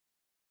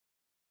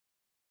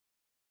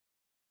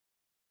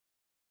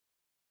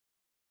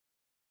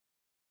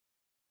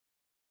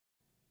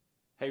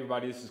Hey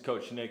everybody, this is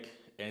Coach Nick,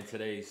 and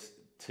today's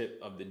tip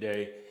of the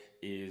day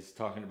is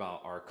talking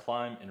about our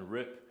climb and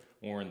rip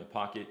when we're in the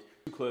pocket.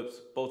 Two clips,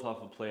 both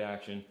off of play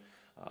action.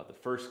 The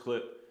first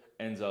clip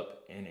ends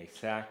up in a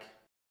sack.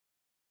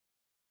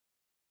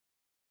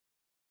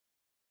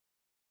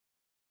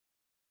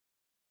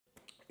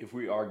 If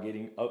we are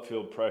getting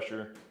upfield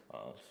pressure,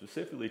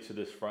 specifically to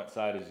this front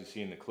side as you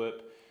see in the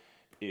clip,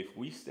 if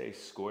we stay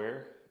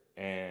square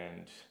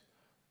and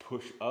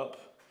push up,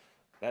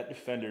 that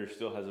defender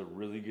still has a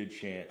really good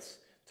chance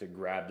to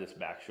grab this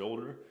back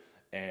shoulder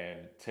and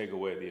take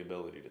away the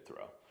ability to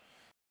throw.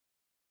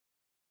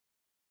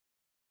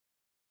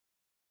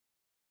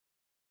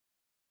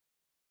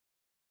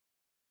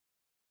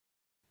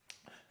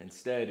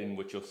 Instead, and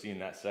what you'll see in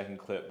that second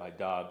clip by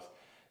Dobbs,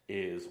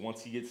 is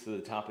once he gets to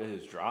the top of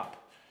his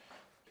drop,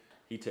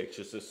 he takes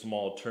just a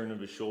small turn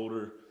of his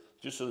shoulder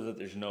just so that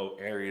there's no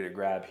area to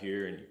grab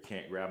here and you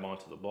can't grab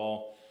onto the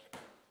ball.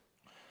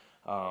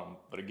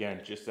 But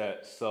again, just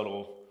that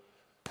subtle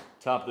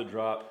top of the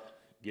drop,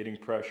 getting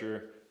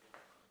pressure,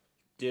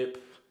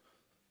 dip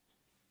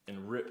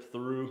and rip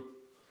through,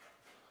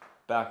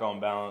 back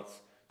on balance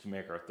to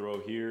make our throw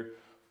here,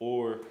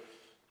 or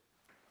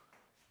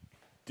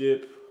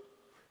dip,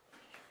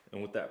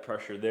 and with that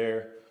pressure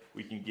there,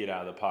 we can get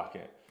out of the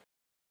pocket